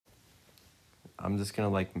I'm just gonna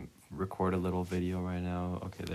like record a little video right now. Okay,